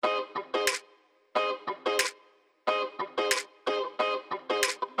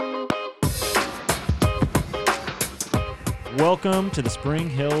Welcome to the Spring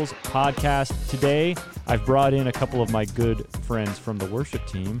Hills podcast. Today, I've brought in a couple of my good friends from the worship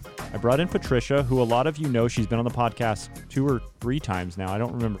team. I brought in Patricia, who a lot of you know. She's been on the podcast 2 or 3 times now. I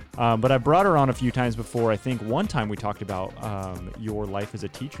don't remember. But I brought her on a few times before. I think one time we talked about your life as a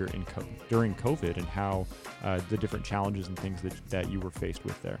teacher during COVID and how the different challenges and things that you were faced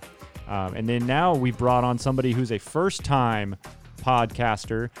with there. And then now we brought on somebody who's a first-time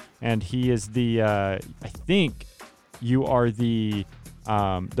podcaster, and he is I think you are the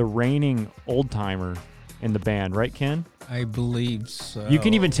reigning old-timer in the band, right, Ken? I believe so. You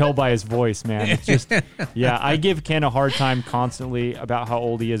can even tell by his voice, man. It's just, yeah, I give Ken a hard time constantly about how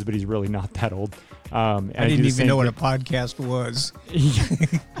old he is, but he's really not that old. I didn't even know what a podcast was.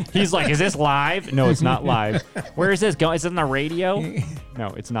 He's like, is this live? No, it's not live. Where is this going? Is it on the radio? No,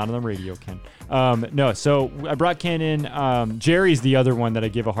 it's not on the radio, Ken. No, so I brought Ken in. Jerry's the other one that I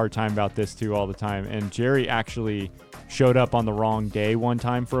give a hard time about this to all the time. And Jerry actually showed up on the wrong day one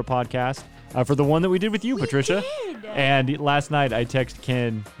time for a podcast. For the one that we did with you, Patricia. And last night I texted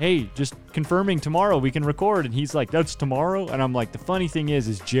Ken, hey, just confirming tomorrow we can record. And he's like, that's tomorrow? And I'm like, the funny thing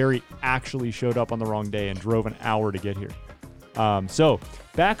is Jerry actually showed up on the wrong day and drove an hour to get here. So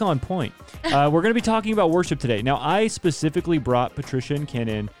back on point. We're going to be talking about worship today. Now, I specifically brought Patricia and Ken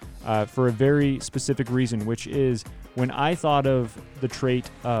in for a very specific reason, which is when I thought of the trait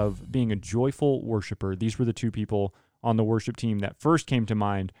of being a joyful worshiper, these were the two people on the worship team that first came to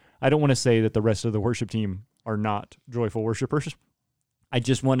mind. I don't want to say that the rest of the worship team are not joyful worshipers. I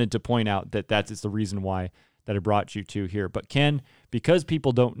just wanted to point out that that's the reason why that I brought you two here. But Ken, because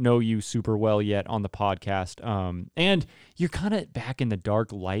people don't know you super well yet on the podcast, and you're kind of back in the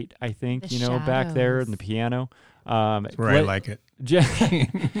dark light, I think, back there in the piano. That's where I like it.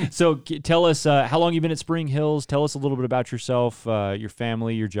 So tell us, how long you've been at Spring Hills? Tell us a little bit about yourself, your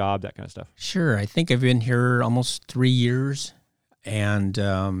family, your job, that kind of stuff. Sure. I think I've been here almost 3 years, and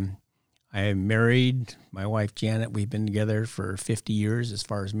I am married. My wife, Janet, we've been together for 50 years as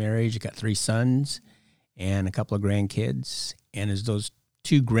far as marriage. I got 3 sons and a couple of grandkids. And as those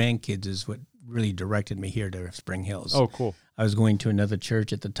 2 grandkids is what really directed me here to Spring Hills. Oh, cool. I was going to another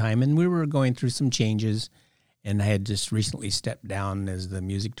church at the time, and we were going through some changes. And I had just recently stepped down as the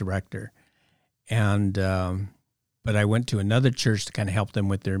music director. And but I went to another church to kind of help them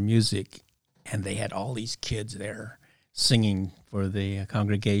with their music. And they had all these kids there singing for the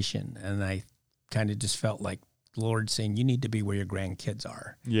congregation. And I kind of just felt like the Lord saying, you need to be where your grandkids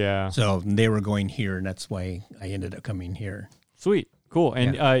are. Yeah. So they were going here, and that's why I ended up coming here. Sweet. Cool.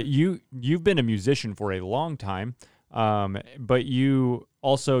 And you've been a musician for a long time. But you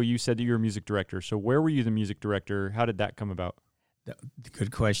said that you're a music director. So where were you the music director? How did that come about?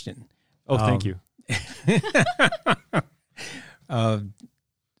 Good question. Oh, thank you.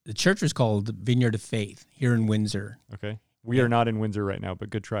 The church was called Vineyard of Faith here in Windsor. Okay. We are not in Windsor right now, but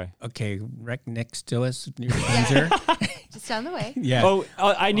good try. Okay. Right next to us near Windsor. Just down the way. Yeah. Oh,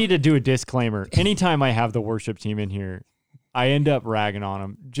 I need to do a disclaimer. Anytime I have the worship team in here, I end up ragging on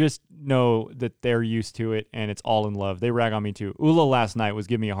them. Just know that they're used to it, and it's all in love. They rag on me too. Ula last night was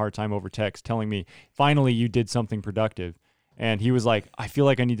giving me a hard time over text, telling me, finally you did something productive. And he was like, I feel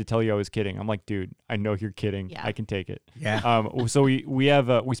like I need to tell you I was kidding. I'm like, dude, I know you're kidding. Yeah. I can take it. Yeah. So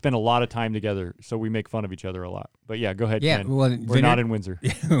we spend a lot of time together, so we make fun of each other a lot. But yeah, go ahead, yeah, Ken. Well, we're not in Windsor.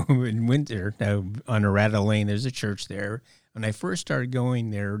 In Windsor, on Arata Lane, there's a church there. When I first started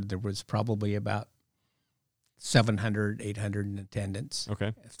going there was probably about 700, 800 in attendance.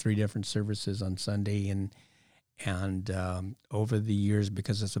 Okay. 3 different services on Sunday. And over the years,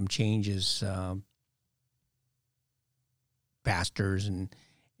 because of some changes, pastors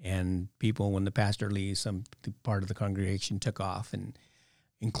and people, when the pastor leaves, some part of the congregation took off, and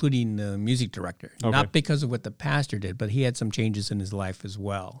including the music director. Okay. Not because of what the pastor did, but he had some changes in his life as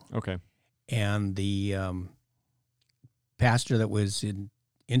well. Okay. And the pastor that was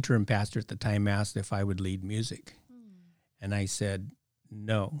interim pastor at the time asked if I would lead music. And I said,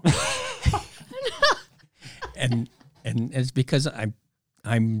 no. and it's because I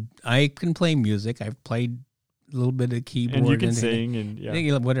can play music. I've played a little bit of keyboard. And you can sing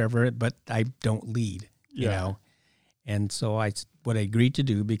and whatever, but I don't lead, you know. And so what I agreed to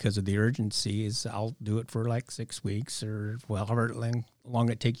do because of the urgency is I'll do it for like 6 weeks or however long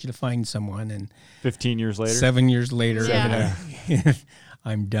it takes you to find someone. And 15 years later? 7 years later,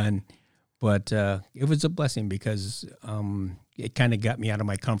 I'm done. But it was a blessing because it kind of got me out of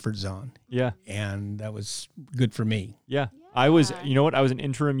my comfort zone. Yeah. And that was good for me. Yeah. I was, I was an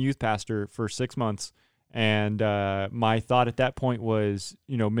interim youth pastor for 6 months. And my thought at that point was,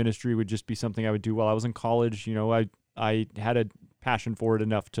 ministry would just be something I would do while I was in college. I had a passion for it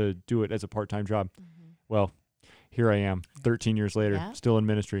enough to do it as a part-time job. Mm-hmm. Well, here I am 13 years later, still in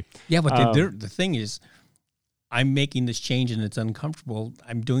ministry. Yeah, but the thing is, I'm making this change and it's uncomfortable.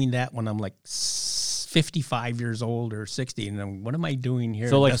 I'm doing that when I'm like 55 years old or 60. And what am I doing here?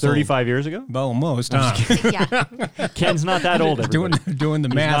 So like 35 years ago? Almost. Huh? Yeah. Ken's not that old. doing the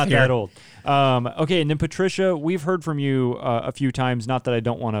math He's not here. that old. Okay, and then Patricia, we've heard from you a few times. Not that I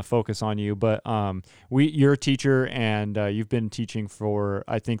don't want to focus on you, but you're a teacher, and you've been teaching for,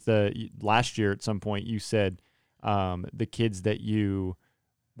 I think, last year at some point. You said the kids that you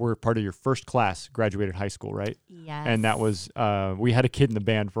were part of your first class graduated high school, right? Yes. And that was we had a kid in the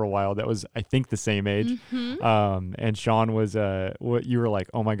band for a while that was, I think, the same age. Mm-hmm. And Sean was what you were like,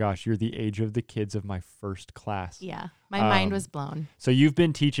 oh my gosh, you're the age of the kids of my first class. Yeah. My mind was blown. So you've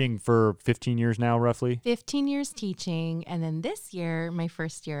been teaching for 15 years now, roughly? 15 years teaching, and then this year, my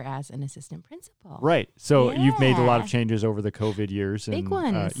first year as an assistant principal. Right. So you've made a lot of Yeah. changes over the COVID years. Big and,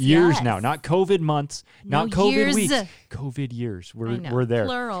 ones, years yes. now, not COVID months, No, not COVID years. weeks, COVID years. I know, We're there.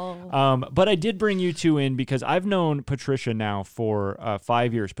 Plural. But I did bring you two in because I've known Patricia now for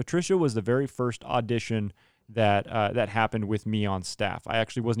 5 years. Patricia was the very first audition that happened with me on staff. I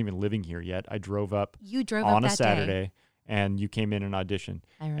actually wasn't even living here yet. I drove up You drove on up a that Saturday. day. And you came in and auditioned.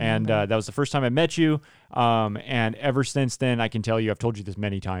 I remember. And that was the first time I met you. And ever since then, I can tell you, I've told you this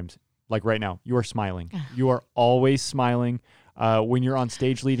many times, like right now, you are smiling. You are always smiling. When you're on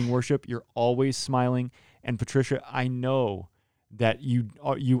stage leading worship, you're always smiling. And Patricia, I know that you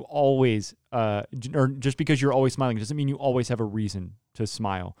always, or just because you're always smiling doesn't mean you always have a reason to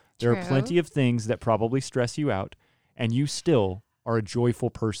smile. There are True. plenty of things that probably stress you out, and you still are a joyful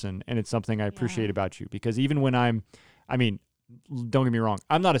person. And it's something I appreciate about you, because even when I mean, don't get me wrong,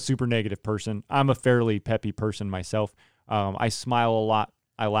 I'm not a super negative person. I'm a fairly peppy person myself. I smile a lot.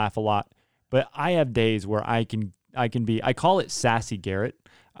 I laugh a lot. But I have days where I can be, I call it Sassy Garett.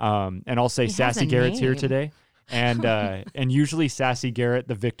 And I'll say He has Sassy a Garett's here name. today. And usually Sassy Garett,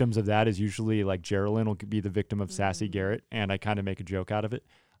 the victims of that is usually like Geraldine will be the victim of Sassy Garett. And I kind of make a joke out of it.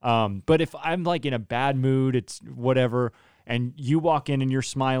 But if I'm like in a bad mood, it's whatever, and you walk in and you're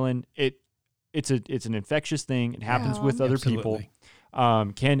smiling, it's an infectious thing. It happens with other people.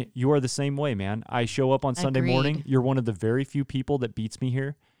 Ken, you are the same way, man. I show up on Sunday morning. Agreed. You're one of the very few people that beats me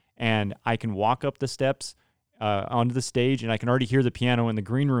here, and I can walk up the steps onto the stage, and I can already hear the piano in the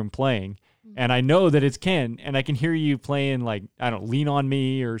green room playing, and I know that it's Ken, and I can hear you playing, like, I don't know, Lean on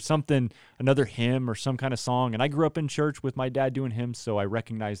Me or something, another hymn or some kind of song. And I grew up in church with my dad doing hymns, so I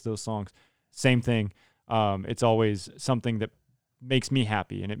recognize those songs. Same thing. It's always something that makes me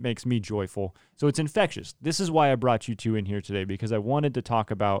happy and it makes me joyful. So it's infectious. This is why I brought you two in here today, because I wanted to talk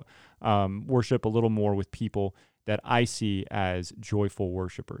about worship a little more with people that I see as joyful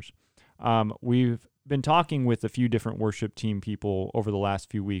worshipers. We've been talking with a few different worship team people over the last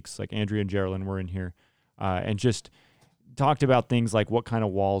few weeks, like Andrea and Geraldine were in here, and just talked about things like what kind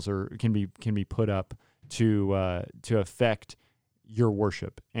of walls can be put up to affect your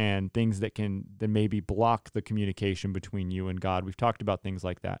worship, and things that maybe block the communication between you and God. We've talked about things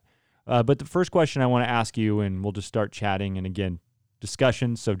like that. But the first question I want to ask you, and we'll just start chatting, and again,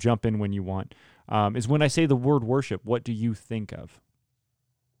 discussion, so jump in when you want, is when I say the word worship, what do you think of?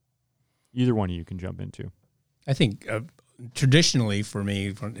 Either one of you can jump into. I think traditionally for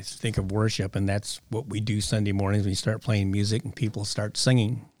me, when I think of worship, and that's what we do Sunday mornings. We start playing music and people start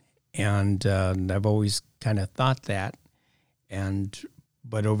singing. And I've always kind of thought that.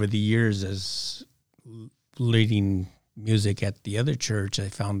 But over the years, as leading music at the other church, I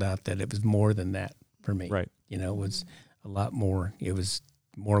found out that it was more than that for me. Right. You know, it was a lot more. It was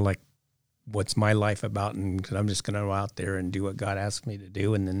more like, what's my life about? And I'm just going to go out there and do what God asked me to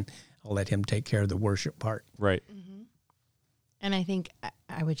do, and then I'll let Him take care of the worship part. Right. Mm-hmm. And I think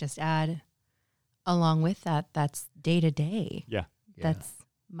I would just add, along with that, that's day to day. Yeah. That's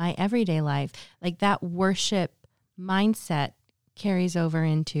my everyday life. Like that worship mindset carries over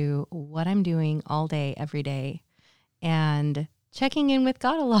into what I'm doing all day, every day, and checking in with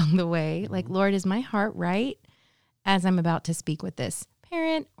God along the way. Like, Lord, is my heart right as I'm about to speak with this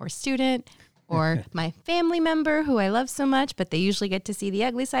parent or student or my family member who I love so much, but they usually get to see the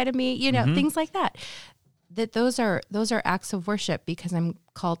ugly side of me, you know, things like that. That those are acts of worship, because I'm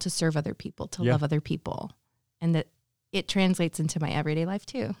called to serve other people, to love other people, and that it translates into my everyday life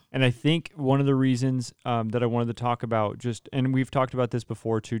too. And I think one of the reasons that I wanted to talk about, and we've talked about this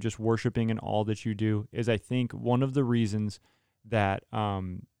before too, just worshiping in all that you do, is I think one of the reasons that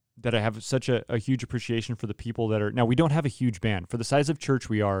that I have such a huge appreciation for the people that are, now we don't have a huge band. For the size of church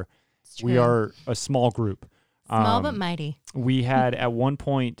we are a small group. Small but mighty. We had at one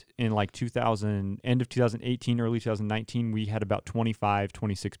point in like end of 2018, early 2019, we had about 25,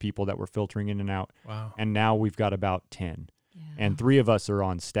 26 people that were filtering in and out. Wow. And now we've got about 10. Yeah. And 3 of us are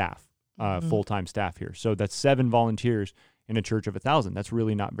on staff, full-time staff here. So that's 7 volunteers in a church of 1,000. That's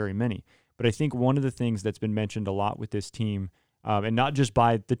really not very many. But I think one of the things that's been mentioned a lot with this team, and not just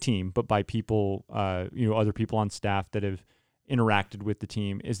by the team, but by people, other people on staff that have interacted with the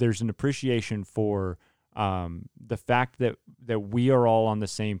team, is there's an appreciation for the fact that we are all on the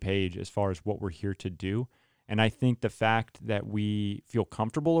same page as far as what we're here to do. And I think the fact that we feel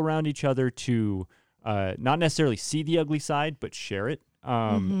comfortable around each other to not necessarily see the ugly side, but share it.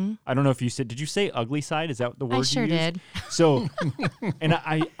 I don't know if did you say ugly side? Is that the word I sure you used? did. So, and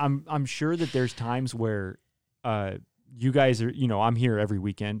I'm sure that there's times where you guys are, I'm here every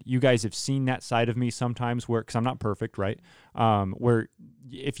weekend. You guys have seen that side of me sometimes because I'm not perfect, right? Where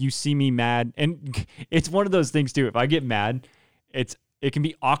if you see me mad, and it's one of those things too, if I get mad, it can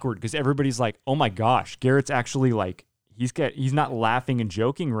be awkward because everybody's like, oh my gosh, Garett's actually like, he's not laughing and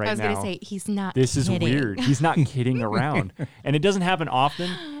joking right now. I was going to say, he's not This kidding. is weird. He's not kidding around. And it doesn't happen often.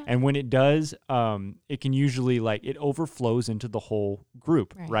 And when it does, it can usually it overflows into the whole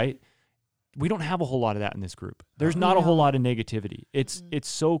group, right? We don't have a whole lot of that in this group. There's not a whole lot of negativity. It's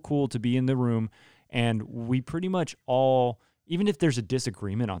so cool to be in the room, and we pretty much all, even if there's a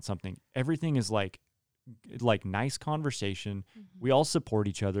disagreement on something, everything is like nice conversation. We all support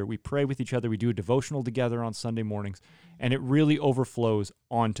each other. We pray with each other. We do a devotional together on Sunday mornings, and it really overflows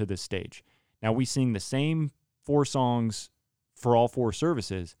onto the stage. Now we sing the same 4 songs for all 4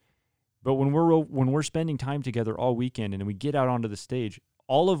 services, but when we're spending time together all weekend and we get out onto the stage,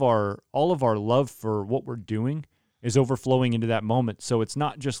 all of our love for what we're doing is overflowing into that moment. So it's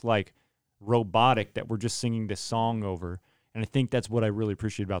not just like robotic that we're just singing this song over. And I think that's what I really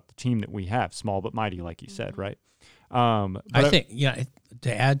appreciate about the team that we have, small but mighty, like you said, right? I think,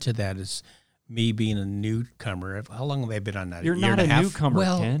 to add to that is me being a newcomer. How long have I been on that? You're not a newcomer,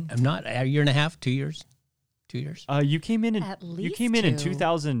 Ken. I'm not. A year and a half, 2 years? 2 years? You came in At least in 2.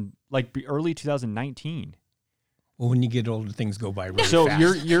 2000, early 2019. Well, when you get older, things go by really So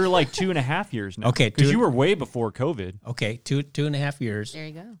fast. you're like 2.5 years now. Okay, because you were way before COVID. Okay, 2.5 years. There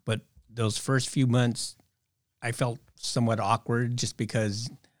you go. But those first few months, I felt somewhat awkward just because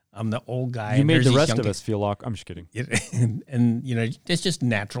I'm the old guy. You and made there's the these rest young of us feel awkward. I'm just kidding. and it's just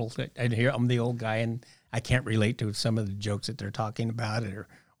natural. I'm the old guy, and I can't relate to some of the jokes that they're talking about,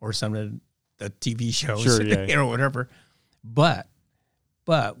 or some of the TV shows, Sure, yeah. or whatever. But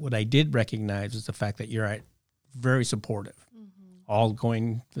what I did recognize was the fact that you're very supportive, all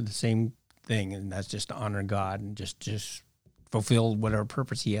going for the same thing, and that's just to honor God and just fulfill whatever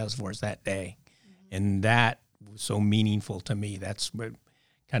purpose He has for us that day, and that was so meaningful to me. That's what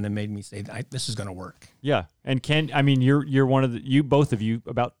kind of made me say, this is going to work. Yeah. And Ken, I mean, you're one of both of you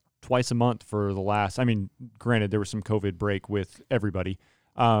about twice a month for the last, granted there was some COVID break with everybody.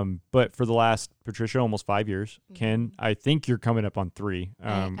 But for the last, Patricia, almost 5 years. Ken, I think you're coming up on 3.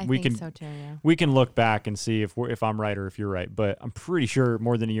 I think so too, yeah. We can look back and see if I'm right or if you're right, but I'm pretty sure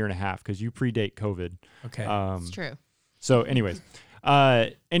more than a year and a half because you predate COVID. Okay. It's true. So anyways,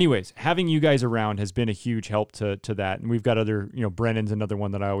 having you guys around has been a huge help to that. And we've got other, Brennan's another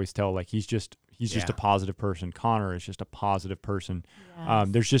one that I always tell, like he's just a positive person. Connor is just a positive person. Yes.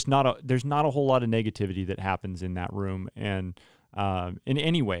 There's not a whole lot of negativity that happens in that room. And in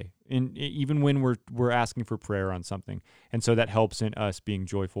any way, even when we're asking for prayer on something. And so that helps in us being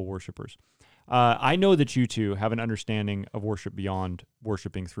joyful worshipers. I know that you two have an understanding of worship beyond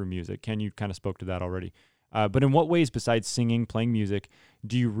worshiping through music. Ken, you kind of spoke to that already. But in what ways, besides singing, playing music,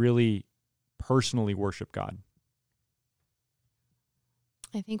 do you really personally worship God?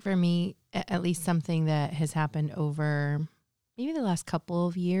 I think for me, at least something that has happened over maybe the last couple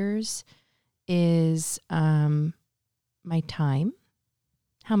of years is my time,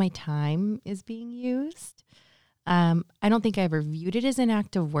 how my time is being used. I don't think I ever viewed it as an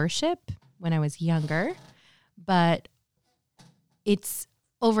act of worship when I was younger, but it's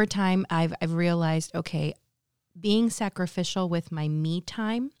over time I've realized, okay, being sacrificial with my me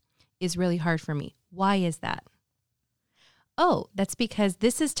time is really hard for me. Why is that? Oh, that's because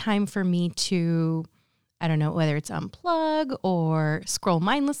this is time for me to, I don't know, whether it's unplug or scroll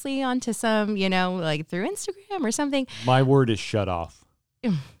mindlessly onto some, like through Instagram or something. My word is shut off.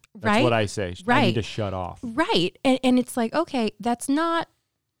 That's right? what I say. Right. I need to shut off. Right. And it's like, okay, that's not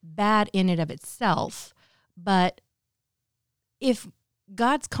bad in and of itself. But if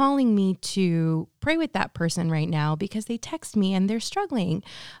God's calling me to pray with that person right now because they text me and they're struggling,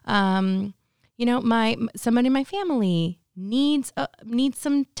 someone in my family needs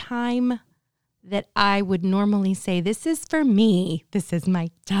some time that I would normally say, this is for me, this is my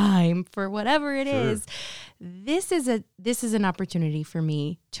time for whatever it is. This is an opportunity for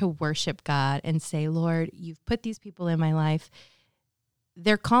me to worship God and say, Lord, you've put these people in my life.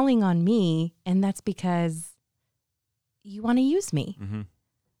 They're calling on me, and that's because you want to use me. Mm-hmm.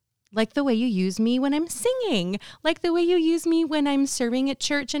 Like the way you use me when I'm singing, like the way you use me when I'm serving at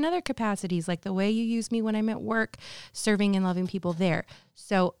church in other capacities, like the way you use me when I'm at work, serving and loving people there.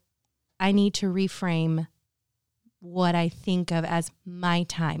 So I need to reframe what I think of as my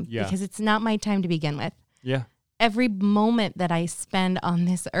time, because it's not my time to begin with. Yeah. Every moment that I spend on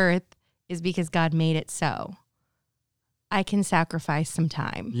this earth is because God made it so. I can sacrifice some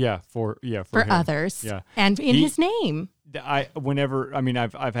time. For others. Yeah. And in his name. I've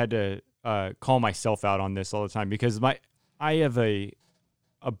had to call myself out on this all the time, because I have a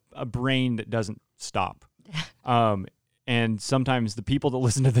brain that doesn't stop. And sometimes the people that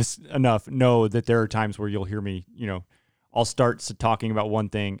listen to this enough know that there are times where you'll hear me, I'll start talking about one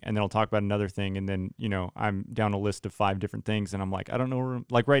thing, and then I'll talk about another thing, and then, I'm down a list of 5 different things, and I'm like, I don't know,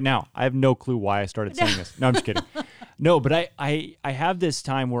 like right now, I have no clue why I started saying this. No, I'm just kidding. No, but I have this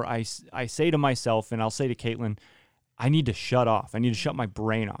time where I say to myself, and I'll say to Caitlin, I need to shut off. I need to shut my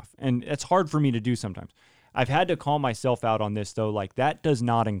brain off. And it's hard for me to do sometimes. I've had to call myself out on this, though. Like, that does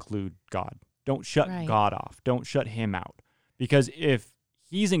not include God. Don't shut God off. Don't shut him out. Because if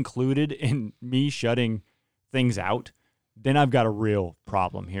he's included in me shutting things out, then I've got a real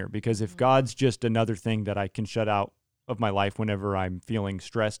problem here. Because if God's just another thing that I can shut out of my life whenever I'm feeling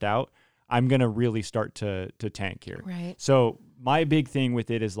stressed out, I'm going to really start to tank here. Right. So my big thing with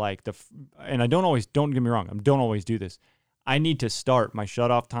it is like and don't get me wrong, I don't always do this. I need to start my shut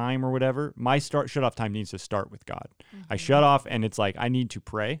off time or whatever. My shut off time needs to start with God. Mm-hmm. I shut off, and it's like, I need to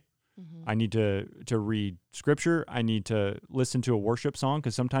pray. Mm-hmm. I need to read scripture. I need to listen to a worship song,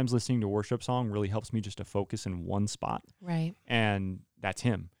 because sometimes listening to a worship song really helps me just to focus in one spot. Right. And that's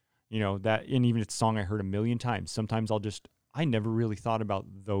him. And even if it's a song I heard a million times, sometimes I never really thought about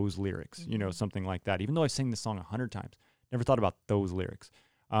those lyrics, something like that. Even though I sang the song 100 times, never thought about those lyrics.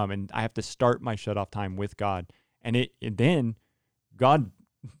 And I have to start my shut off time with God. And then God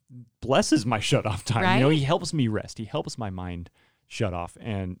blesses my shut off time. Right? He helps me rest. He helps my mind shut off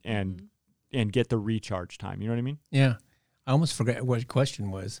and get the recharge time. You know what I mean? Yeah. I almost forgot what the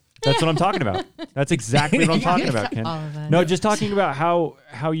question was. That's what I'm talking about. That's exactly what I'm talking about, Ken. No, just talking about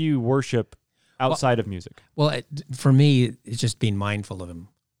how you worship outside of music. Well, for me, it's just being mindful of him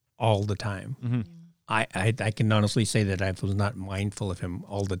all the time. Mm-hmm. I can honestly say that I was not mindful of him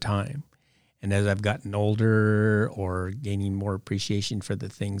all the time. And as I've gotten older, or gaining more appreciation for the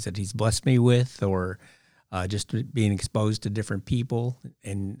things that he's blessed me with, or just being exposed to different people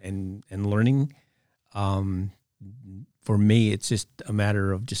and learning, for me, it's just a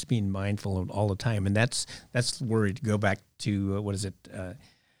matter of just being mindful of all the time. And that's where we go back to, what is it?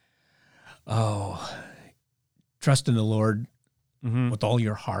 Trust in the Lord with all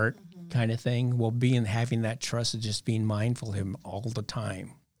your heart, kind of thing. Well, having that trust is just being mindful of him all the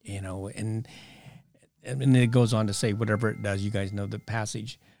time, and it goes on to say whatever it does. You guys know the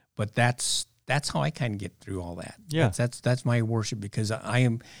passage, but that's how I kind of get through all that. Yeah, that's my worship, because I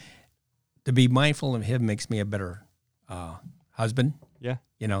am to be mindful of him makes me a better husband. Yeah,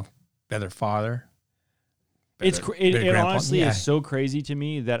 better father. It honestly is so crazy to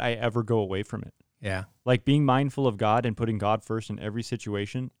me that I ever go away from it. Yeah. Like being mindful of God and putting God first in every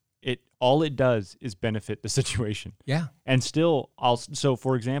situation, all it does is benefit the situation. Yeah. And still, so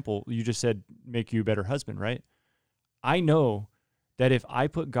for example, you just said make you a better husband, right? I know that if I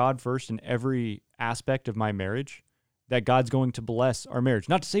put God first in every aspect of my marriage, that God's going to bless our marriage.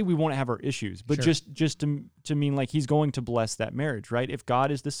 Not to say we won't have our issues, but sure. just to mean like he's going to bless that marriage, right? If God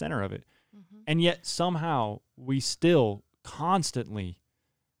is the center of it. Mm-hmm. And yet somehow we still constantly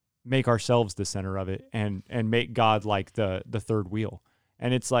make ourselves the center of it and make God like the third wheel.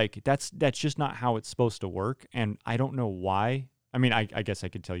 And it's like, that's just not how it's supposed to work. And I don't know why. I mean, I guess I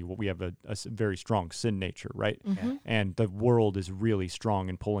could tell you what we have a very strong sin nature, right? Mm-hmm. And the world is really strong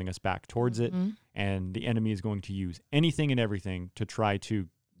in pulling us back towards it. And the enemy is going to use anything and everything to try to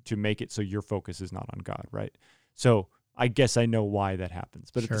make it so your focus is not on God, right? So I guess I know why that happens.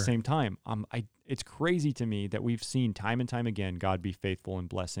 But sure. At the same time, it's crazy to me that we've seen time and time again God be faithful in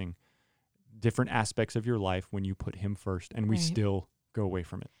blessing different aspects of your life when you put him first, and we still go away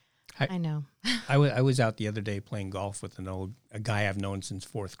from it. I know. I was out the other day playing golf with a guy I've known since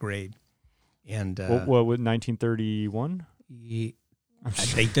 4th grade. And what 1931? I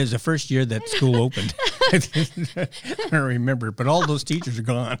think there's the first year that school opened. I don't remember, but all those teachers are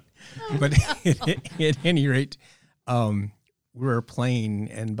gone. But at any rate, we were playing,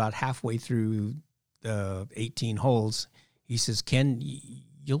 and about halfway through the 18 holes, he says, "Ken,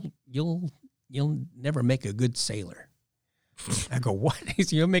 you'll never make a good sailor." I go, "What?" He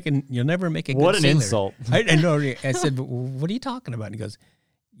said, "You'll never make a good What an sailor." insult. I know. I said, "But what are you talking about?" And he goes,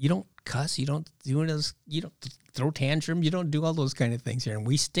 "You don't cuss. You don't do those. You don't throw tantrum. You don't do all those kind of things here. And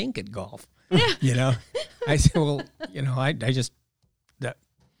we stink at golf." You know. I said, "Well, I just that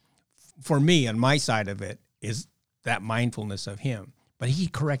for me on my side of it is that mindfulness of him." But he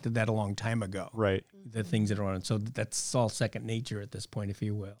corrected that a long time ago. Right. The things that are on. So that's all second nature at this point, if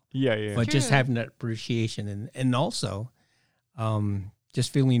you will. Yeah. But just having that appreciation and also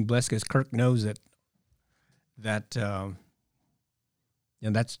just feeling blessed because Kirk knows that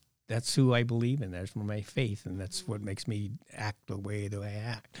that's who I believe in. That's my faith, and that's what makes me act the way that I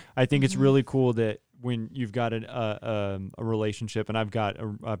act. I think it's really cool that when you've got a relationship, and I've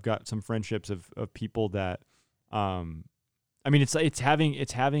got some friendships of people that, I mean, it's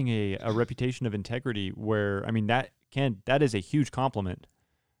having a reputation of integrity where, I mean, that is a huge compliment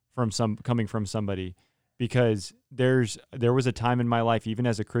coming from somebody, because there was a time in my life, even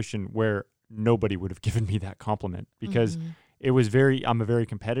as a Christian, where nobody would have given me that compliment, because I'm a very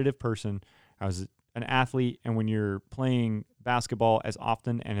competitive person. I was an athlete, and when you're playing basketball as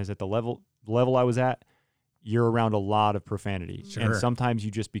often and as at the level I was at, you're around a lot of profanity. Sure. And sometimes you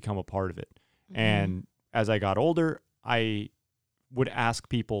just become a part of it. And as I got older, I would ask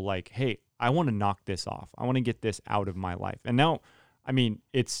people like, "Hey, I want to knock this off. I want to get this out of my life." And now, I mean,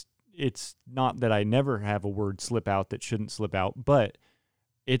 it's not that I never have a word slip out that shouldn't slip out, but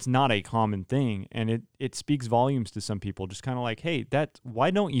it's not a common thing. And it speaks volumes to some people, just kind of like, "Hey, why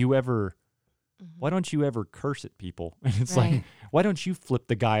don't you ever curse at people?" And it's like, "Why don't you flip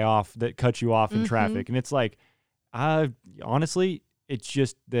the guy off that cut you off in traffic?" And it's like, honestly, it's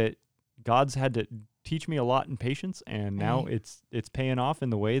just that God's had to teach me a lot in patience, and now it's paying off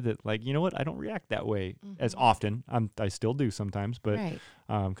in the way that, like, you know what, I don't react that way as often. I still do sometimes, but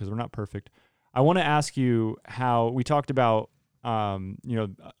because we're not perfect. I want to ask you how we talked about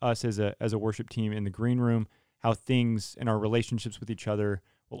us as a worship team in the green room, how things in our relationships with each other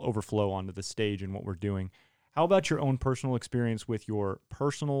will overflow onto the stage and what we're doing. How about your own personal experience with your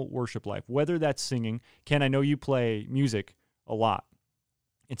personal worship life, whether that's singing? Ken, I know you play music a lot.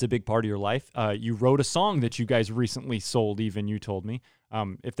 It's a big part of your life. You wrote a song that you guys recently sold, even, you told me.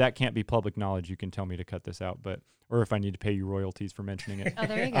 If that can't be public knowledge, you can tell me to cut this out, or if I need to pay you royalties for mentioning it. Oh,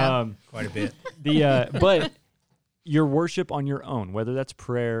 there you go. Quite a bit. But your worship on your own, whether that's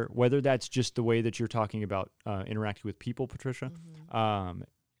prayer, whether that's just the way that you're talking about interacting with people, Patricia,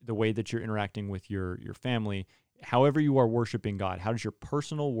 the way that you're interacting with your family, however you are worshiping God, how does your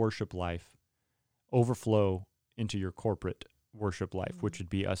personal worship life overflow into your corporate worship life, which would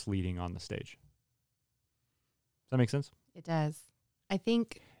be us leading on the stage? Does that make sense? It does. I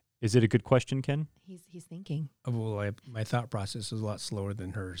think. Is it a good question, Ken? He's thinking. Well, my thought process is a lot slower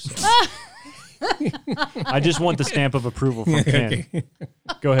than hers. So. I just want the stamp of approval from Ken. Okay.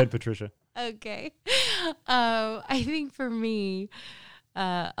 Go ahead, Patricia. Okay. I think for me,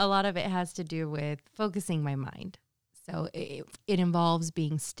 a lot of it has to do with focusing my mind. So it involves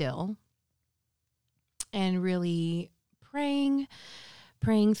being still and really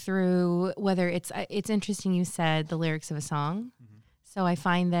praying through, whether it's interesting you said the lyrics of a song. So I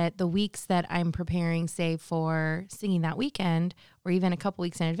find that the weeks that I'm preparing, say, for singing that weekend, or even a couple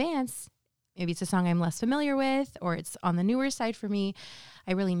weeks in advance, maybe it's a song I'm less familiar with, or it's on the newer side for me,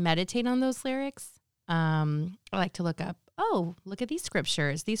 I really meditate on those lyrics. I like to look at these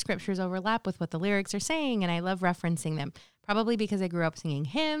scriptures. These scriptures overlap with what the lyrics are saying, and I love referencing them, probably because I grew up singing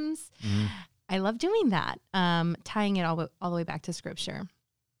hymns. I love doing that, tying it all the way back to scripture.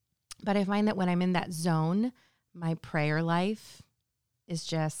 But I find that when I'm in that zone, my prayer life is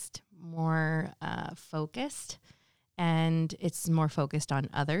just more focused, and it's more focused on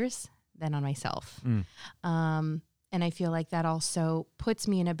others than on myself. And I feel like that also puts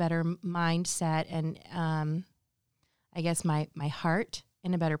me in a better mindset, and I guess my heart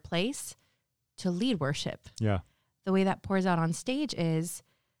in a better place to lead worship. Yeah. The way that pours out on stage is,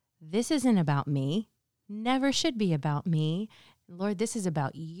 this isn't about me, never should be about me. Lord, this is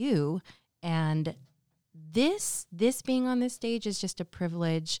about you. And this being on this stage is just a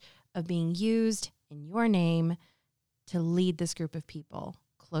privilege of being used in your name to lead this group of people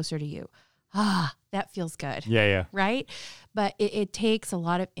closer to you. That feels good. Yeah. Right? But it takes a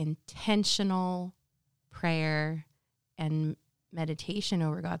lot of intentional prayer and meditation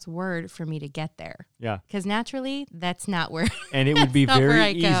over God's word for me to get there. Yeah. Because naturally, that's not where. And it would be not where very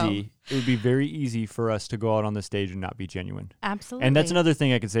I go. easy. It would be very easy for us to go out on the stage and not be genuine. Absolutely. And that's another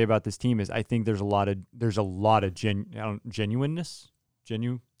thing I could say about this team is I think there's a lot of genuineness.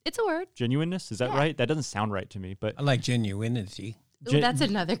 It's a word. Genuineness, is that right? That doesn't sound right to me, but I like genuinity. Ooh, that's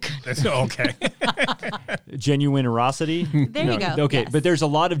another good. That's okay. genuinerosity. There you go. Okay, Yes. but there's a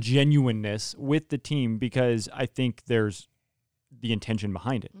lot of genuineness with the team because I think there's the intention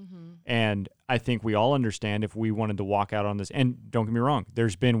behind it. Mm-hmm. And I think we all understand if we wanted to walk out on this, and don't get me wrong,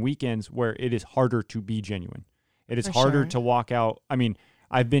 there's been weekends where it is harder to be genuine. It is For harder sure. to walk out. I mean,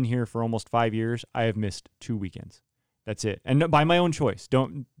 I've been here for almost 5 years. I have missed 2 weekends. That's it. And by my own choice.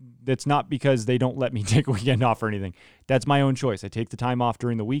 That's not because they don't let me take a weekend off or anything. That's my own choice. I take the time off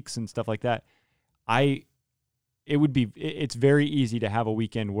during the weeks and stuff like that. It's very easy to have a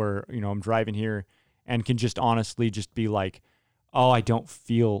weekend where, I'm driving here and can just honestly just be like, oh, I don't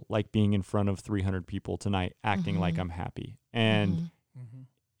feel like being in front of 300 people tonight, acting like I'm happy. And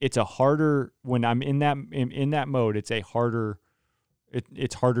it's a harder, when I'm in that mode, it's harder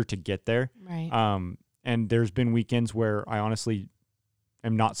to get there. Right. And there's been weekends where I honestly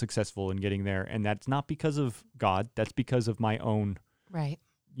am not successful in getting there. And that's not because of God. That's because of my own, Right.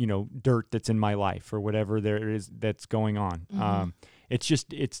 Dirt that's in my life or whatever there is that's going on.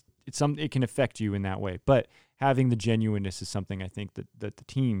 It can affect you in that way. But having the genuineness is something I think that the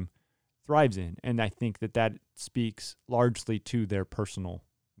team thrives in. And I think that speaks largely to their personal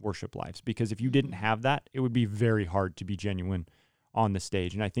worship lives. Because if you didn't have that, it would be very hard to be genuine on the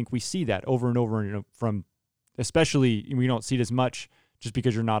stage. And I think we see that over and over from, especially, we don't see it as much just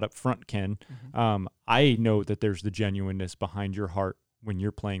because you're not up front, Ken. I know that there's the genuineness behind your heart when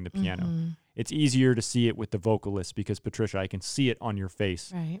you're playing the piano. It's easier to see it with the vocalist because, Patricia, I can see it on your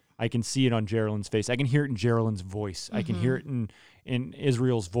face. Right. I can see it on Geraldine's face. I can hear it in Geraldine's voice. I can hear it in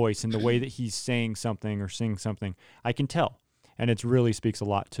Israel's voice, in the way that he's saying something or singing something. I can tell. And it really speaks a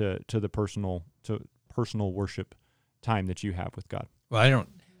lot to the personal worship time that you have with God. Well, I don't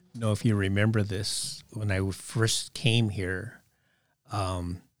know if you remember this. When I first came here,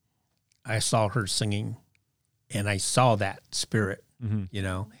 I saw her singing, and I saw that spirit,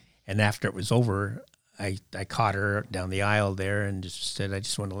 And after it was over, I caught her down the aisle there and just said, I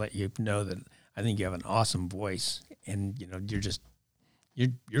just want to let you know that I think you have an awesome voice, and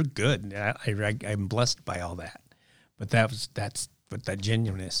you're good. I'm blessed by all that. But that's what that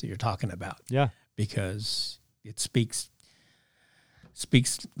genuineness that you're talking about. Yeah. Because it speaks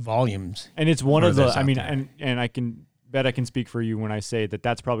volumes. And it's one of the, others I out mean, there. and I can bet I can speak for you when I say that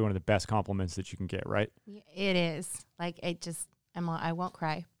that's probably one of the best compliments that you can get, right? It is. Like, I won't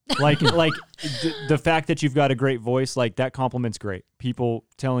cry. like the fact that you've got a great voice, like that compliment's great. People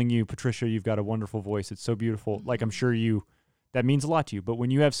telling you, Patricia, you've got a wonderful voice. It's so beautiful. Like, I'm sure that means a lot to you. But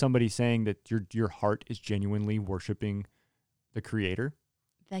when you have somebody saying that your heart is genuinely worshiping the Creator,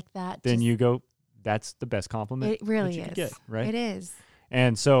 Like that. then you go, that's the best compliment. It really that you is. could get, right? It is.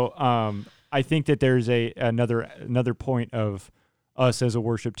 And so I think that there's another point of us as a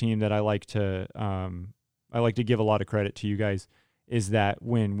worship team that I like to give a lot of credit to you guys, is that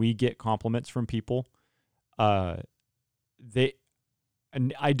when we get compliments from people, and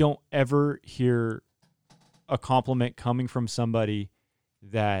I don't ever hear a compliment coming from somebody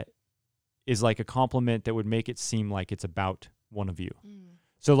that is like a compliment that would make it seem like it's about one of you.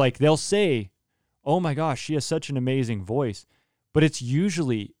 So like they'll say, oh my gosh, she has such an amazing voice. But it's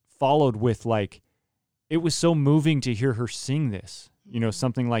usually followed with like, it was so moving to hear her sing this,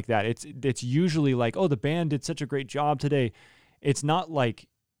 something like that. It's usually like, oh, the band did such a great job today. It's not like,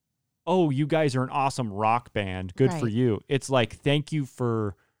 oh, you guys are an awesome rock band. Good for Right. you. It's like, thank you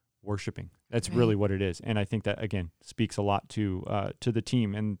for worshiping. That's Right. really what it is. And I think that, again, speaks a lot to the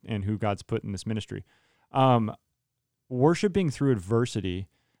team and who God's put in this ministry. Worshiping through adversity,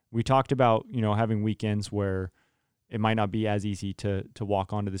 we talked about, having weekends where it might not be as easy to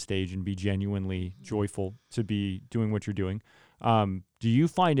walk onto the stage and be genuinely joyful to be doing what you're doing. Do you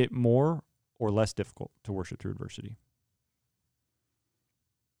find it more or less difficult to worship through adversity?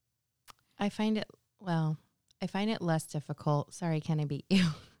 I find it less difficult. Sorry, can I beat you?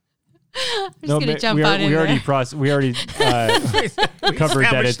 I'm just going to jump on in we already there. we already covered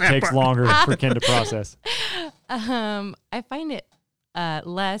that it established that takes part. longer for Ken to process. I find it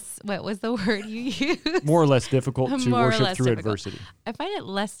less, what was the word you used? More or less difficult to More or worship less through difficult. adversity. I find it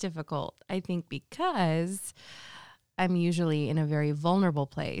less difficult, I think, because I'm usually in a very vulnerable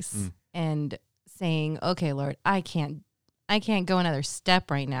place and saying, okay, Lord, I can't go another step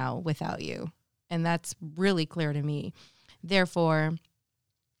right now without you. And that's really clear to me. Therefore,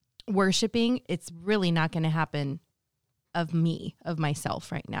 worshiping, it's really not going to happen of me, of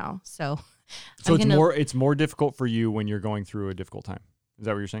myself right now. So it's more difficult for you when you're going through a difficult time. Is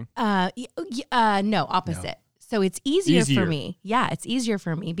that what you're saying? No, opposite. No. So it's easier for me. Yeah, it's easier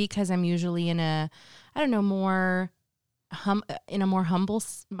for me because I'm usually in a, I don't know, more in a more humble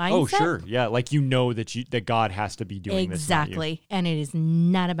mindset. Oh, sure. Yeah, like you know that God has to be doing this. Exactly. And it is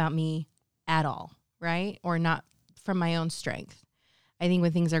not about me at all, right? Or not from my own strength. I think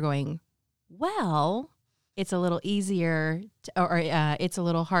when things are going well, it's a little easier or it's a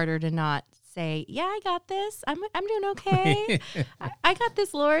little harder to not say, yeah, I got this. I'm doing okay. I got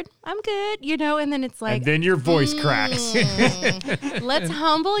this, Lord. I'm good. And then it's like. And then your voice cracks. Let's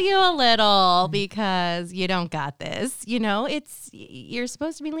humble you a little because you don't got this. You're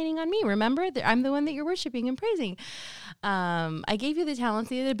supposed to be leaning on me. Remember, I'm the one that you're worshiping and praising. I gave you the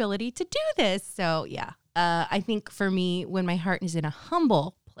talents and the ability to do this. So, yeah, I think for me, when my heart is in a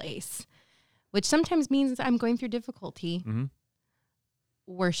humble place, which sometimes means I'm going through difficulty, mm-hmm.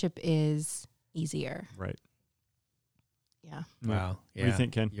 worship is easier. Right. Yeah. Wow. Yeah. What do you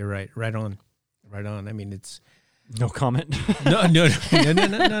think, Ken? You're right. Right on. Right on. I mean, it's no comment. No. I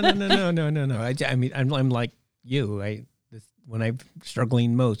mean, I'm like you. When I'm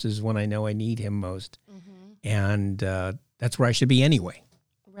struggling most is when I know I need him most, mm-hmm. and that's where I should be anyway.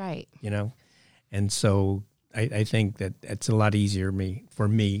 Right. And so I think that it's a lot easier for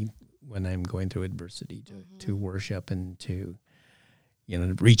me when I'm going through adversity to worship and to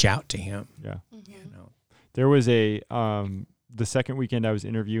reach out to him. Yeah. Mm-hmm. There was the second weekend I was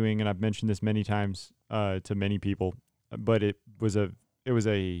interviewing, and I've mentioned this many times to many people, but it was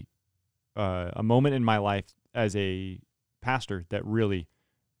a moment in my life as a pastor that really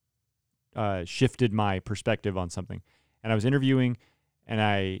shifted my perspective on something. And I was interviewing,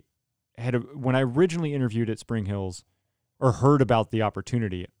 and when I originally interviewed at Spring Hills or heard about the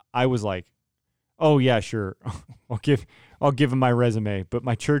opportunity, I was like, oh yeah, sure. I'll give him my resume, but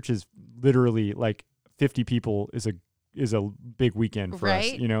my church is literally like 50 people is a big weekend for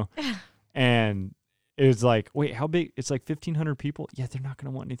us, And it was like, wait, how big? It's like 1,500 people. Yeah, they're not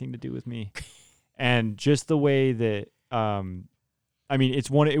going to want anything to do with me. And just the way that,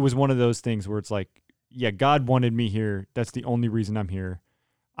 it was one of those things where it's like, yeah, God wanted me here. That's the only reason I'm here.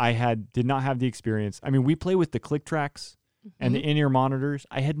 I did not have the experience. I mean, we play with the click tracks and the in-ear monitors.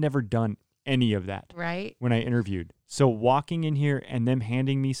 I had never done any of that when I interviewed. So walking in here and them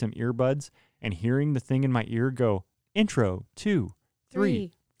handing me some earbuds and hearing the thing in my ear go, intro, 2,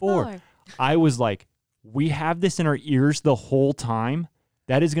 3, 4. I was like, we have this in our ears the whole time.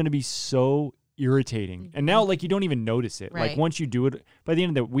 That is going to be so irritating. Mm-hmm. And now, you don't even notice it. Right. Like, once you do it, by the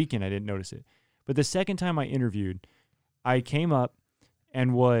end of the weekend, I didn't notice it. But the second time I interviewed, I came up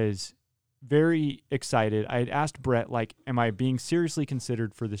and was very excited. I had asked Brett, am I being seriously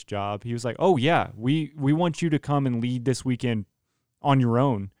considered for this job? He was like, oh, yeah, we want you to come and lead this weekend on your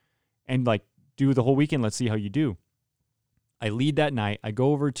own and, do the whole weekend. Let's see how you do. I lead that night. I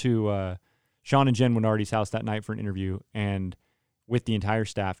go over to Sean and Jen Winardi's house that night for an interview and with the entire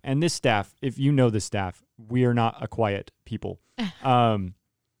staff. And this staff, if you know this staff, we are not a quiet people.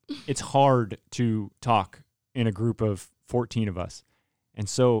 It's hard to talk in a group of 14 of us. And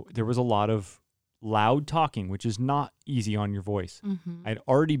so there was a lot of loud talking, which is not easy on your voice. Mm-hmm. I'd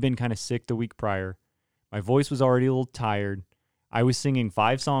already been kind of sick the week prior. My voice was already a little tired. I was singing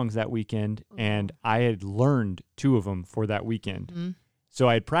 5 songs that weekend, and I had learned 2 of them for that weekend. Mm-hmm. So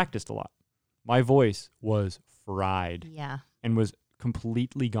I had practiced a lot. My voice was fried and was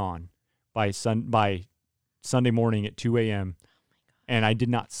completely gone by Sunday morning at 2 a.m., and I did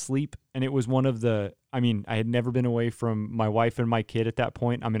not sleep. And it was I had never been away from my wife and my kid at that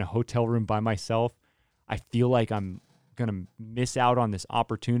point. I'm in a hotel room by myself. I feel like I'm going to miss out on this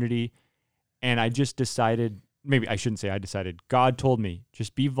opportunity. And I just decided, maybe I shouldn't say I decided, God told me,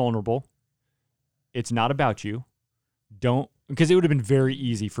 just be vulnerable. It's not about you. Because it would have been very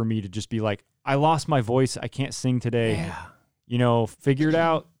easy for me to just be like, I lost my voice. I can't sing today. Yeah. Figure it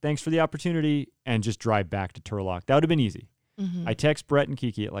out. Thanks for the opportunity. And just drive back to Turlock. That would have been easy. Mm-hmm. I text Brett and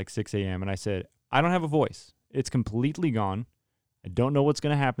Kiki at 6 a.m. and I said, I don't have a voice. It's completely gone. I don't know what's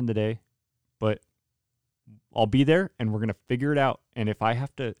going to happen today, but I'll be there and we're going to figure it out. And if I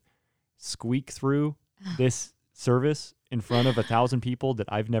have to squeak through this service in front of 1,000 people that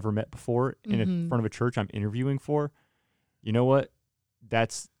I've never met before in front of a church I'm interviewing for, you know what?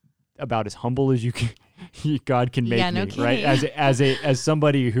 That's about as humble as you can, God can make me, right? As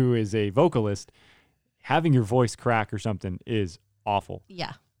somebody who is a vocalist, having your voice crack or something is awful.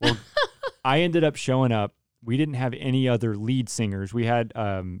 Yeah. Well, I ended up showing up. We didn't have any other lead singers. We had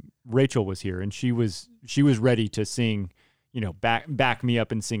Rachel was here, and she was ready to sing, back me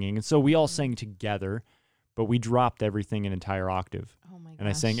up in singing. And so we all sang together. but we dropped everything an entire octave. Oh my gosh. And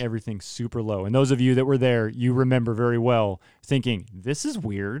I sang everything super low. And those of you that were there, you remember very well thinking, this is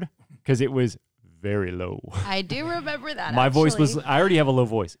weird, because it was very low. I do remember that. My voice was, I already have a low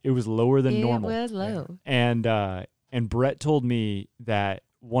voice. It was lower than normal. It was low. And Brett told me that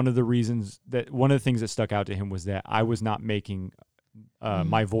one of the things that stuck out to him was that I was not making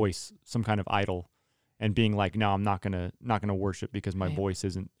my voice some kind of idol and being like, no, I'm not gonna worship because my voice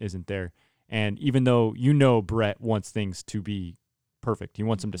isn't there. And even though Brett wants things to be perfect, he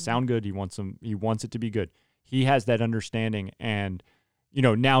wants them to sound good, he wants it to be good. He has that understanding, and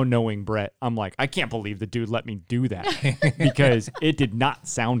now knowing Brett, I'm like, I can't believe the dude let me do that because it did not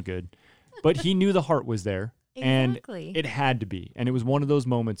sound good. But he knew the heart was there. Exactly. And it had to be. And it was one of those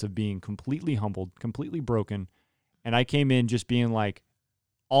moments of being completely humbled, completely broken. And I came in just being like,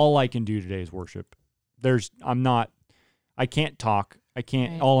 all I can do today is worship. I can't talk.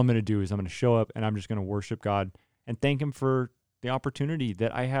 All I'm going to do is I'm going to show up and I'm just going to worship God and thank him for the opportunity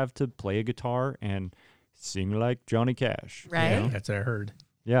that I have to play a guitar and sing like Johnny Cash. Right. That's what I heard.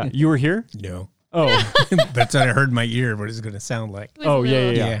 Yeah. You were here? No. Oh. That's what I heard in my ear, what it's going to sound like. Oh,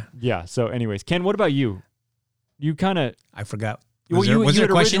 yeah. So anyways, Ken, what about you? You kind of... I forgot. You had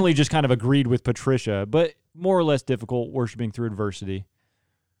originally just kind of agreed with Patricia, but more or less difficult worshiping through adversity.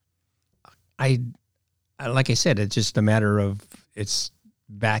 Like I said, it's just a matter of it's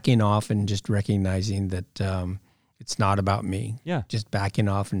backing off and just recognizing that it's not about me. Yeah. Just backing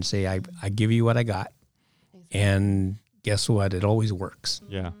off and say, I give you what I got. Exactly. And guess what? It always works.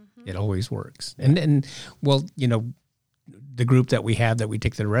 Yeah. It always works. And well, the group that we have that we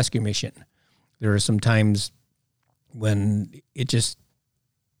take to the rescue mission, there are some times when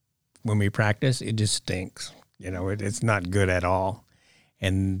we practice, it just stinks. It's not good at all.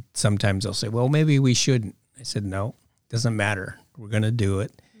 And sometimes they'll say, well, maybe we shouldn't. I said, no, doesn't matter. We're going to do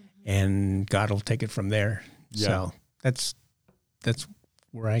it, and God will take it from there. Yeah. So that's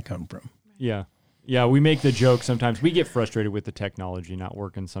where I come from. Yeah. Yeah, we make the joke sometimes. We get frustrated with the technology not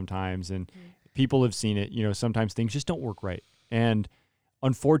working sometimes, and people have seen it. Sometimes things just don't work right. And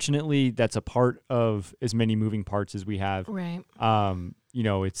unfortunately, that's a part of as many moving parts as we have. Right.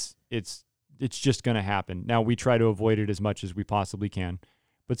 It's just going to happen. Now, we try to avoid it as much as we possibly can,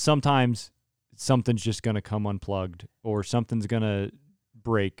 but sometimes something's just going to come unplugged, or something's going to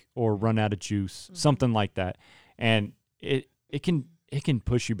break or run out of juice, something like that. And it can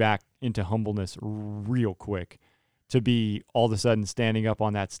push you back into humbleness real quick, to be all of a sudden standing up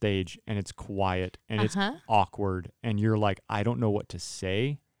on that stage and it's quiet and it's awkward and you're like, I don't know what to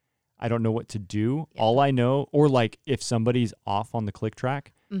say. I don't know what to do. Yeah. All I know, or like if somebody's off on the click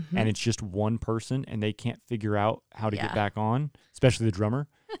track and it's just one person and they can't figure out how to get back on, especially the drummer,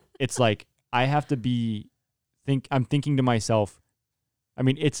 it's like I have to I'm thinking to myself, I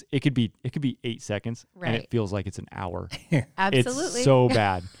mean, it could be 8 seconds and it feels like it's an hour. Absolutely. It's so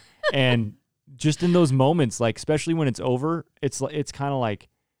bad. And just in those moments, like especially when it's over, it's kind of like,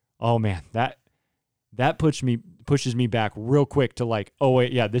 oh man, that pushes me back real quick to like, oh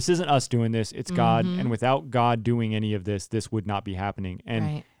wait, yeah, this isn't us doing this, it's God, and without God doing any of this would not be happening.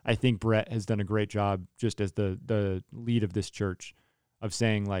 And I think Brett has done a great job, just as the lead of this church, of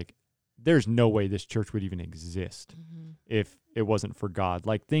saying like, there's no way this church would even exist if it wasn't for God.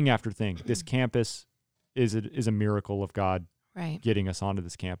 Like thing after thing, this campus is a miracle of God getting us onto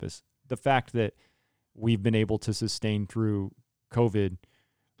this campus. The fact that we've been able to sustain through COVID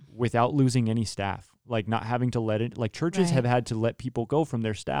without losing any staff, like not having to let it, like churches have had to let people go from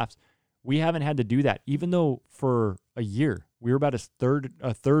their staffs. We haven't had to do that, even though for a year, we were about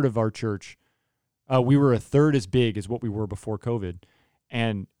a third of our church. We were a third as big as what we were before COVID.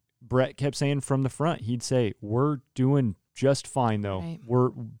 And Brett kept saying from the front, he'd say, we're doing just fine though.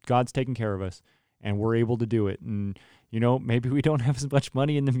 God's taking care of us and we're able to do it. And maybe we don't have as much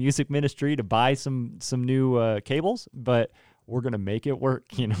money in the music ministry to buy some new cables, but we're going to make it work,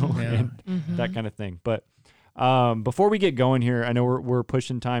 and that kind of thing. But before we get going here, I know we're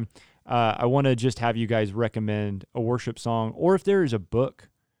pushing time. I want to just have you guys recommend a worship song, or if there is a book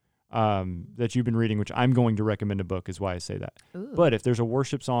that you've been reading, which I'm going to recommend a book, is why I say that. Ooh. But if there's a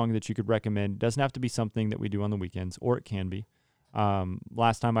worship song that you could recommend, it doesn't have to be something that we do on the weekends, or it can be.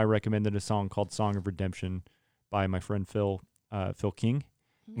 Last time I recommended a song called Song of Redemption by my friend Phil King.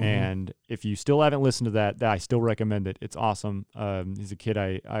 Mm-hmm. And if you still haven't listened to that, I still recommend it. It's awesome. He's a kid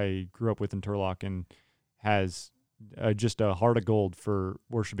I grew up with in Turlock and has just a heart of gold for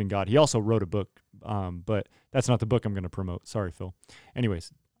worshiping God. He also wrote a book, but that's not the book I'm going to promote. Sorry, Phil.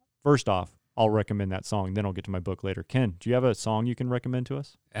 Anyways, first off, I'll recommend that song, then I'll get to my book later. Ken, do you have a song you can recommend to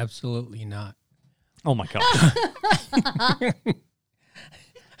us? Absolutely not. Oh, my gosh.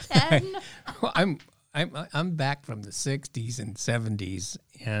 Ken? I'm back from the 60s and 70s,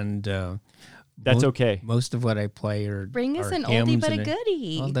 and That's okay. Most of what I play are Bring us are an hymns oldie but a and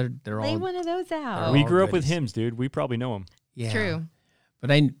goodie. Well, they're Lay all one of those out. We all grew up with goodies. hymns, dude. We probably know them. yeah. True. But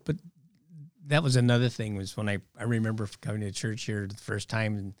that was another thing was when I remember coming to church here the first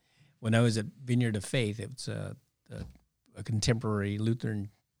time, and when I was at Vineyard of Faith, it was a contemporary Lutheran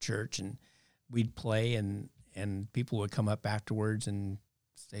church, and we'd play, and people would come up afterwards and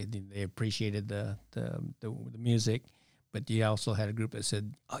say they appreciated the music, but you also had a group that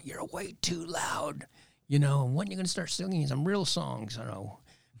said, "Oh, you're way too loud. When are you going to start singing some real songs? I don't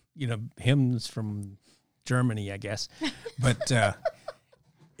know, hymns from Germany, I guess." But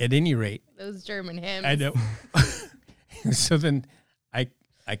at any rate, Those German hymns. I know. So then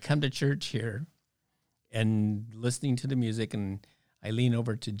I come to church here and listening to the music, and I lean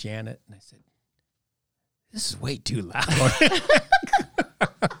over to Janet and I said, "This is way too loud."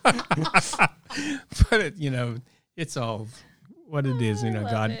 But it's all what it is.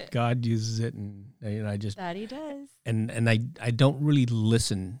 God uses it, and I just That he does. and I don't really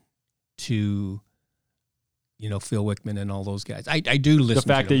listen to Phil Wickman and all those guys. I do listen.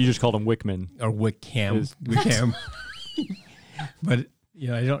 The fact to that you just called him Wickman. or Wickham, is- Wickham. But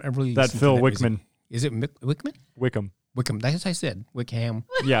I don't really That listen Phil to Wickman. Is it Wickman? Wickham. Wickham. That's what I said. Wickham.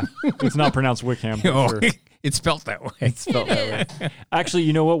 Yeah. It's not pronounced Wickham. For Oh, sure. it's spelled that way. It's spelled that way. Actually,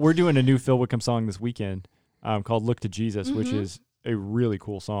 you know what? We're doing a new Phil Wickham song this weekend called Look to Jesus, which is a really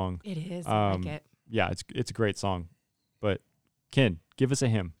cool song. It is. I like it. Yeah, it's a great song. But Ken, give us a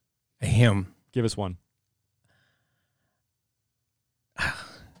hymn. A hymn. Give us one.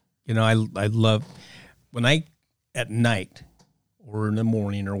 I love when I at night or in the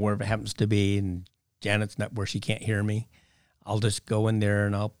morning or wherever it happens to be, and Janet's not where she can't hear me. I'll just go in there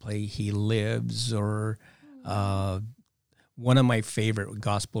and I'll play "He Lives," or one of my favorite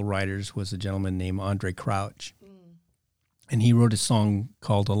gospel writers was a gentleman named Andre Crouch, and he wrote a song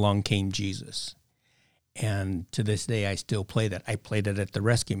called "Along Came Jesus," and to this day I still play that. I played it at the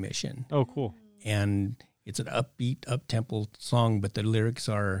rescue mission. Oh, cool. And it's an upbeat, up-tempo song, but the lyrics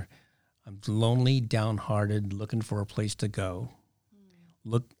are, "I'm lonely, downhearted, looking for a place to go."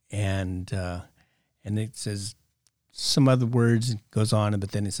 Look, and it says some other words, it goes on,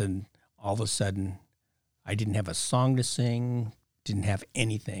 but then it said, all of a sudden, I didn't have a song to sing, didn't have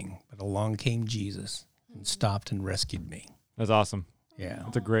anything, but along came Jesus and stopped and rescued me. That's awesome. Yeah.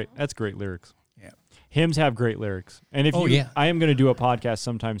 That's great lyrics. Yeah. Hymns have great lyrics. And if I am going to do a podcast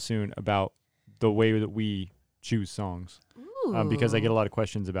sometime soon about the way that we choose songs. Because I get a lot of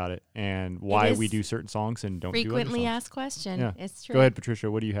questions about it and why we do certain songs and don't do other Frequently songs. asked question. Yeah. It's true. Go ahead, Patricia.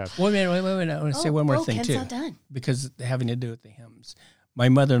 What do you have? Wait a minute. I want to say one more thing, Ken's too. not done. Because having to do with the hymns. My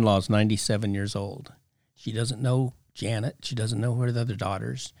mother-in-law is 97 years old. She doesn't know Janet. She doesn't know her other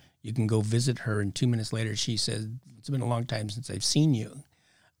daughters. You can go visit her, and 2 minutes later she says, "It's been a long time since I've seen you."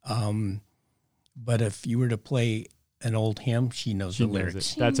 But if you were to play an old hymn, she knows the lyrics. That's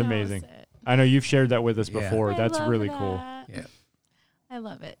She knows amazing. it. I know you've shared that with us Yeah. before. I That's love really cool. that. Yeah. I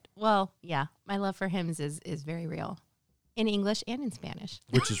love it. Well, yeah, my love for hymns is very real, in English and in Spanish,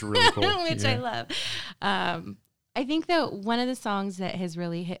 Which is really cool. which I love. I think that one of the songs that has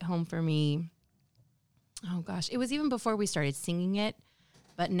really hit home for me, oh gosh, it was even before we started singing it,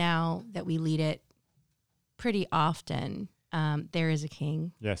 but now that we lead it pretty often, "There Is a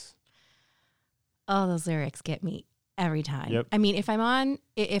King." Yes. Oh, those lyrics get me every time. Yep. I mean, if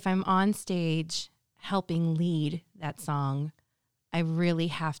I'm on stage helping lead that song, I really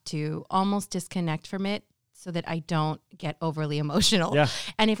have to almost disconnect from it so that I don't get overly emotional. Yeah.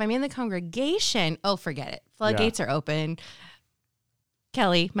 And if I'm in the congregation, oh, forget it. Floodgates are open.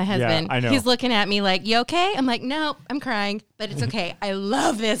 Kelly, my husband, I know. he's looking at me like, "You okay?" I'm like, "No, I'm crying, but it's okay. I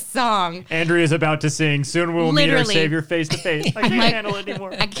love this song." Andrea's about to sing. Soon we'll meet our Literally. Savior face to face. I can't like- handle it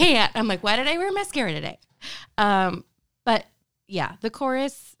anymore. I can't. I'm like, "Why did I wear mascara today?" But yeah, the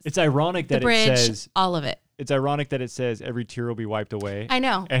chorus, It's ironic the that bridge, it says all of it. it's ironic that it says every tear will be wiped away. I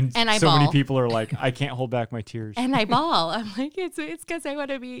know. And I so bawl. many people are like, I can't hold back my tears. And I bawl. I'm like, it's because I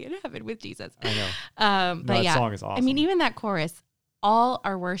want to be in heaven with Jesus. I know. But that yeah, song is awesome. I mean, even that chorus, all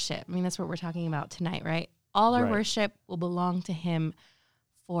our worship. I mean, that's what we're talking about tonight, right? All our Right. worship will belong to Him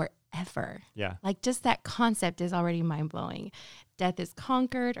forever. Yeah. Like just that concept is already mind blowing. Death is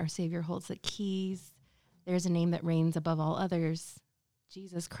conquered. Our Savior holds the keys. There's a name that reigns above all others,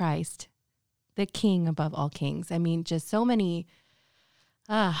 Jesus Christ, the King above all kings. I mean, just so many.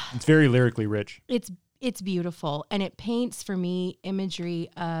 It's very lyrically rich. It's beautiful, and it paints for me imagery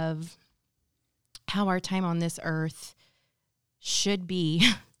of how our time on this earth should be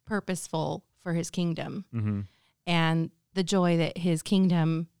purposeful for His kingdom, Mm-hmm. and the joy that His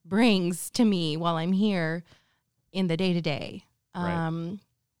kingdom brings to me while I'm here in the day-to-day, Right.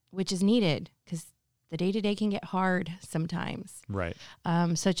 which is needed because the day-to-day can get hard sometimes. Right.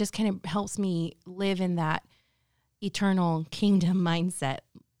 So it just kind of helps me live in that eternal kingdom mindset,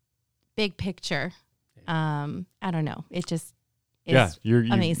 big picture. I don't know. It just is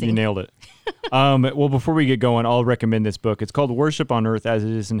amazing. You nailed it. Well, before we get going, I'll recommend this book. It's called Worship on Earth as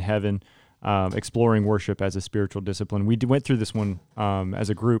It Is in Heaven, Exploring Worship as a Spiritual Discipline. We went through this one as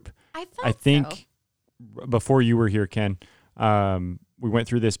a group. I think before you were here, Ken, we went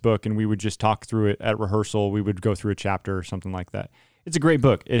through this book and we would just talk through it at rehearsal. We would go through a chapter or something like that. It's a great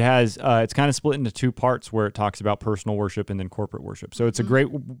book. It has it's kind of split into two parts where it talks about personal worship and then corporate worship. So it's a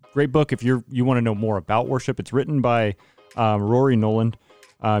great book if you want to know more about worship. It's written by Rory Noland.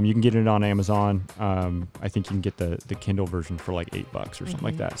 You can get it on Amazon. I think you can get the Kindle version for like $8 or something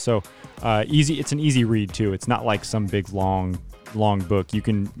like that. So easy. It's an easy read too. It's not like some big long book. You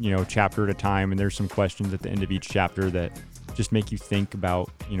can chapter at a time, and there's some questions at the end of each chapter that just make you think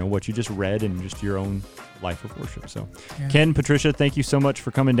about what you just read and just your own life of worship. So Ken, Patricia, thank you so much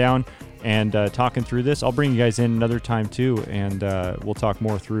for coming down and talking through this. I'll bring you guys in another time too, and we'll talk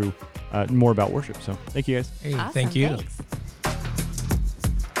more about worship. So thank you guys. Hey, awesome, thank you. Thanks.